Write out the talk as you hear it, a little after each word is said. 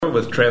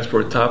with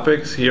Transport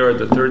Topics here at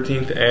the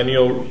 13th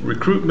Annual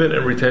Recruitment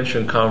and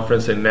Retention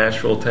Conference in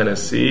Nashville,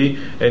 Tennessee.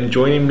 And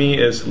joining me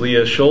is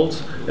Leah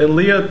Schultz. And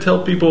Leah,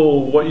 tell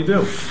people what you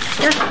do.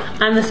 Yeah,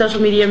 I'm the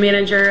social media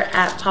manager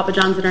at Papa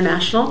John's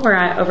International, where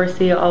I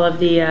oversee all of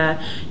the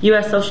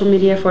U.S. social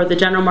media for the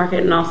general market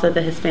and also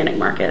the Hispanic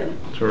market.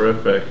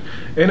 Terrific.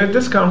 And at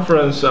this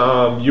conference,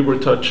 you were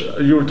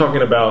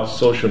talking about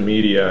social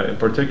media, and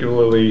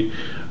particularly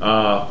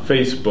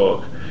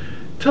Facebook.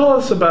 Tell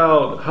us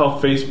about how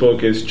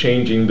Facebook is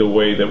changing the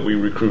way that we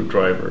recruit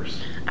drivers.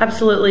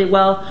 Absolutely.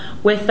 Well,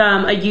 with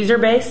a user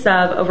base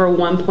of over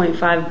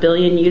 1.5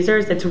 billion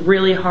users, it's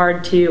really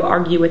hard to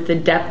argue with the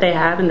depth they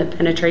have and the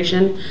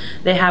penetration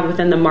they have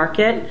within the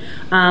market,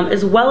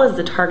 as well as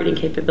the targeting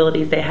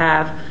capabilities they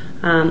have.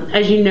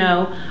 As you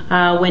know,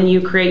 when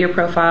you create your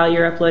profile,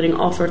 you're uploading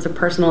all sorts of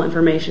personal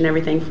information,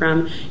 everything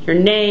from your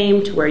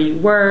name to where you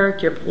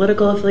work, your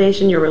political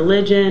affiliation, your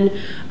religion,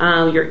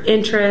 your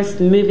interests,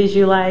 movies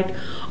you like,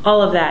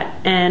 all of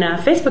that. And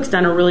Facebook's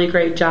done a really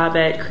great job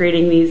at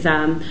creating these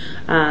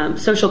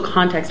social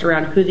context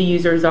around who the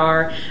users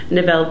are and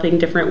developing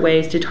different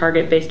ways to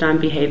target based on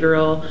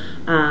behavioral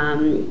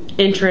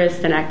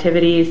interests and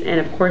activities, and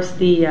of course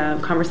the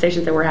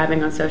conversations that we're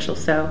having on social.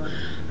 So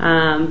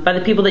by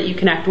the people that you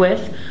connect with,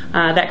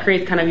 that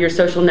creates kind of your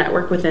social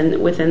network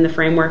within the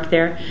framework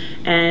there,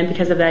 and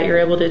because of that you're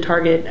able to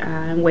target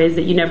in ways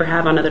that you never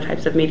have on other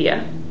types of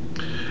media.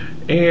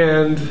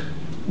 And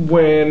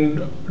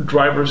when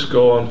drivers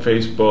go on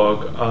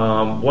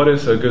Facebook, what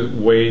is a good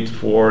way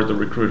for the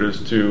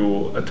recruiters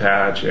to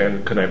attach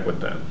and connect with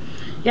them?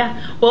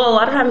 Yeah, well, a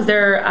lot of times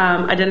they're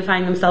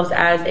identifying themselves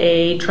as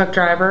a truck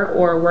driver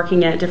or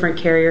working at different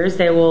carriers.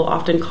 They will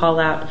often call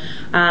out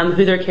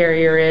who their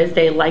carrier is.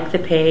 They like the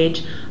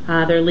page.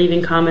 They're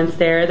leaving comments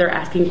there. They're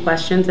asking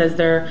questions as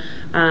they're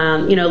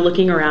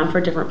looking around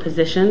for different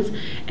positions.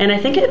 And I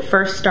think it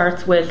first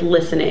starts with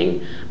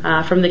listening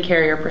from the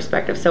carrier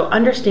perspective. So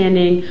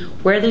understanding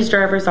where these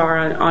drivers are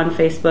on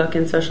Facebook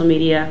and social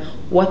media,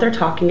 what they're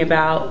talking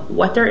about,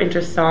 what their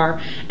interests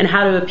are, and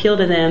how to appeal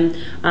to them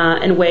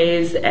in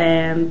ways,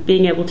 and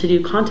being able to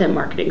do content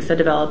marketing. So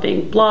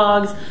developing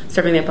blogs,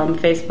 serving them up on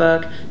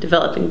Facebook,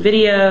 developing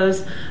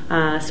videos,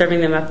 serving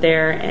them up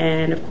there,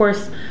 and of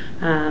course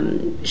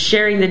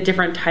sharing the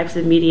different types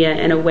of media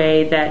in a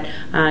way that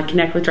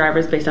connect with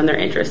drivers based on their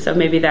interests. So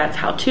maybe that's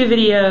how-to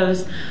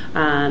videos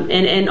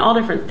and all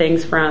different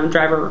things from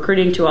driver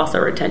recruiting to also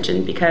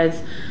retention,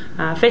 because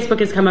Facebook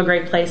has become a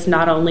great place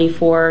not only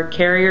for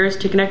carriers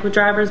to connect with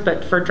drivers,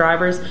 but for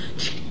drivers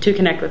to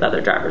connect with other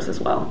drivers as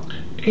well.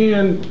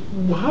 And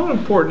how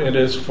important it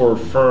is for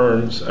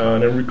firms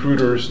and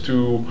recruiters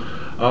to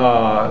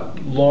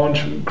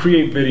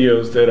create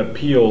videos that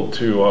appeal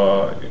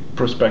to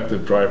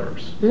prospective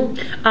drivers?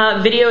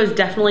 Mm-hmm. Video is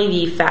definitely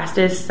the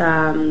fastest,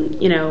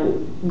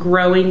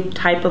 growing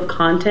type of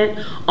content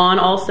on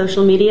all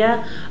social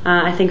media.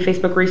 I think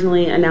Facebook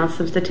recently announced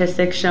some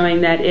statistics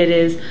showing that it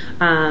is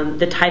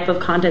the type of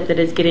content that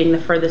is getting the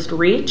furthest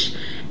reach.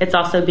 It's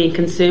also being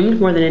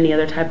consumed more than any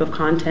other type of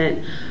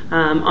content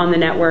on the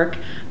network.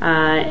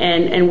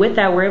 And with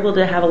that, we're able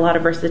to have a lot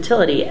of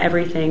versatility.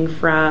 Everything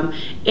from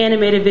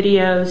animated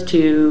videos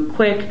to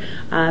quick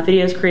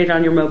videos created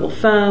on your mobile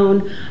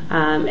phone.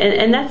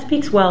 And that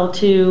speaks well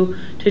to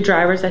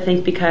drivers, I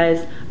think,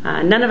 because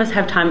none of us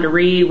have time to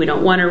read. We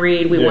don't want to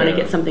read. We want to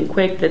get something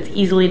quick that's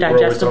easily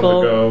digestible.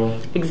 On the go.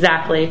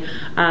 Exactly.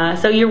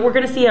 So we're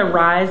going to see a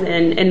rise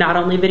in not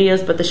only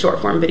videos, but the short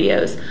form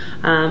videos.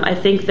 I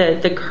think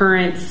that the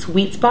current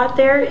sweet spot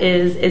there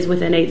is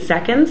within 8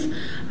 seconds.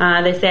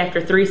 They say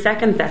after 3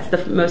 seconds, that's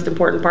the most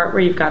important part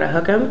where you've got to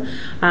hook them.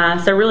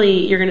 So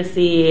really, you're going to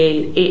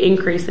see an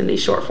increase in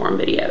these short form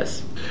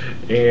videos.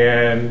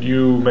 And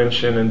you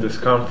mentioned in this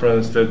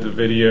conference that the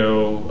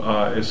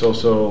video is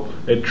also,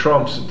 it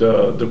trumps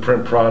the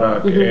print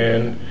product.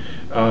 Mm-hmm.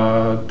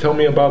 And tell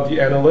me about the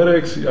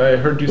analytics. I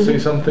heard you say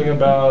something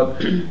about,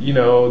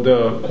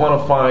 the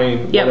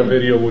quantifying what a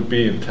video would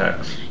be in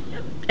text.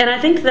 And I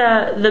think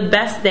the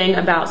best thing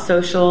about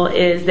social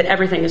is that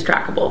everything is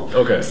trackable.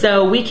 Okay.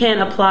 So we can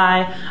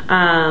apply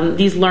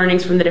these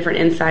learnings from the different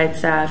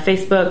insights.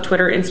 Facebook,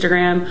 Twitter,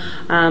 Instagram,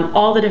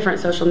 all the different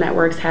social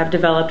networks have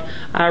developed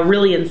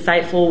really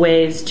insightful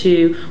ways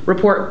to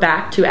report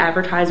back to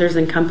advertisers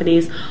and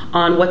companies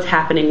on what's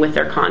happening with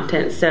their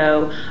content.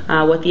 So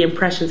what the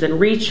impressions and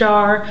reach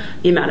are,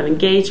 the amount of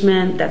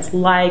engagement, that's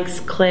likes,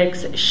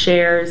 clicks,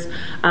 shares,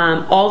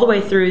 all the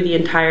way through the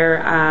entire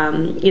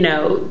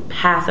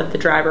path of the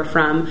driver,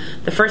 from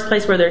the first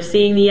place where they're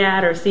seeing the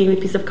ad or seeing the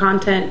piece of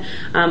content,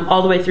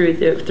 all the way through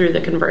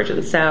the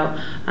conversion. So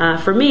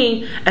for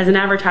me, as an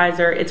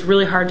advertiser, it's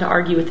really hard to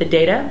argue with the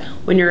data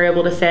when you're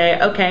able to say,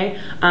 okay,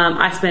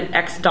 I spent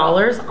X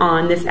dollars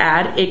on this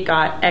ad, it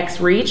got X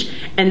reach,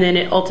 and then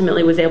it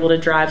ultimately was able to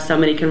drive so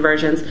many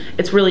conversions.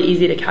 It's really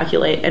easy to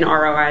calculate an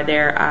ROI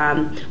there,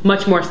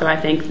 much more so, I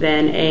think,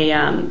 than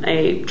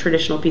a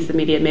traditional piece of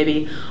media,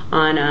 maybe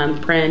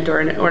on print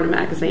or in a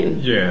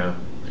magazine. Yeah.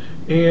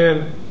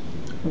 And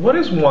what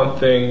is one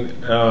thing,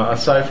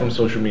 aside from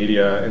social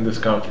media in this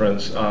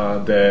conference,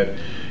 that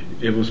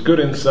it was good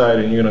insight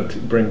and you're going to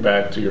bring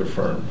back to your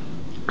firm?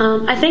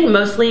 I think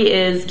mostly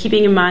is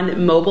keeping in mind that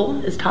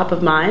mobile is top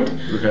of mind,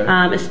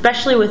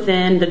 especially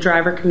within the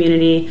driver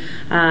community.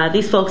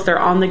 These folks are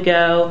on the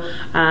go.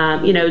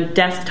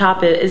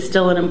 Desktop is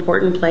still an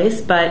important place,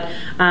 but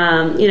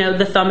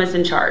the thumb is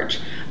in charge.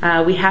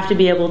 We have to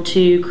be able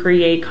to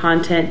create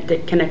content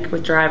that connect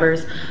with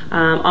drivers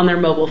on their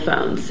mobile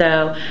phones.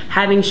 So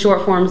having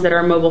short forms that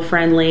are mobile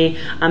friendly,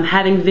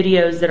 having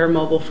videos that are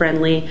mobile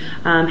friendly,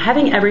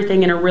 having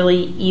everything in a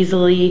really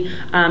easily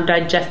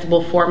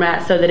digestible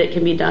format so that it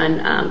can be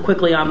done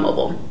quickly on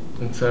mobile.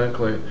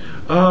 Exactly.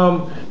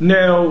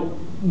 Now,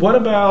 what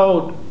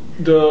about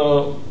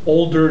the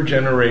older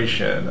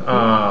generation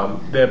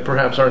that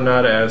perhaps are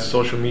not as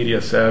social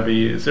media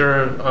savvy? Is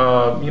there,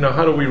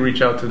 how do we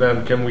reach out to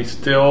them? Can we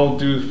still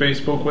do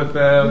Facebook with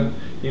them?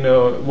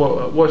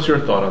 What's your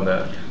thought on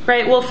that?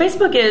 Right. Well,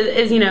 Facebook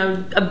is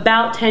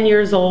about 10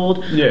 years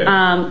old.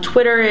 Yeah.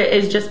 Twitter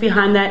is just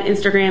behind that.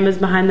 Instagram is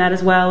behind that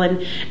as well.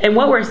 And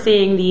what we're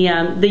seeing,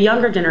 the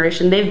younger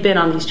generation, they've been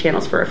on these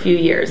channels for a few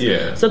years.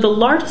 Yeah. So the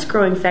largest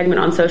growing segment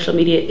on social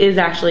media is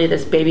actually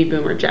this baby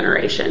boomer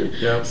generation.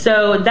 Yeah.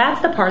 So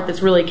that's the part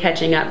that's really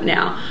catching up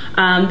now.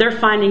 They're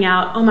finding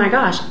out, oh my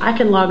gosh, I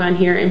can log on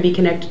here and be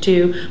connected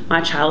to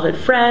my childhood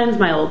friends,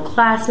 my old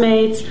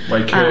classmates.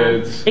 My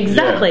kids.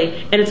 Exactly.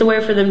 Yeah. And it's a way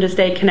for them to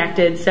stay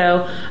connected.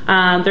 So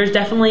there's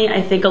definitely,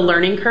 I think, a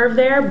learning curve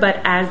there,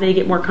 but as they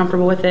get more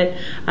comfortable with it,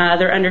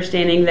 they're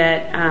understanding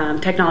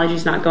that technology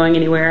is not going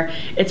anywhere.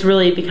 It's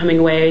really becoming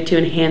a way to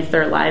enhance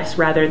their lives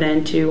rather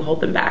than to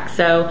hold them back.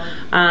 So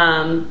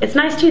it's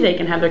nice, too, they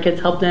can have their kids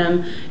help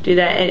them do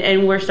that.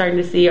 And we're starting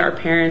to see our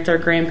parents, our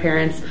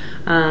grandparents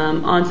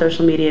on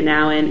social media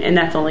now, and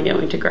that's only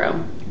going to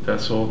grow.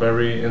 That's all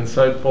very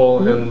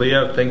insightful. And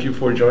Leah, thank you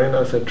for joining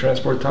us at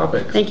Transport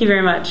Topics. Thank you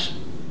very much.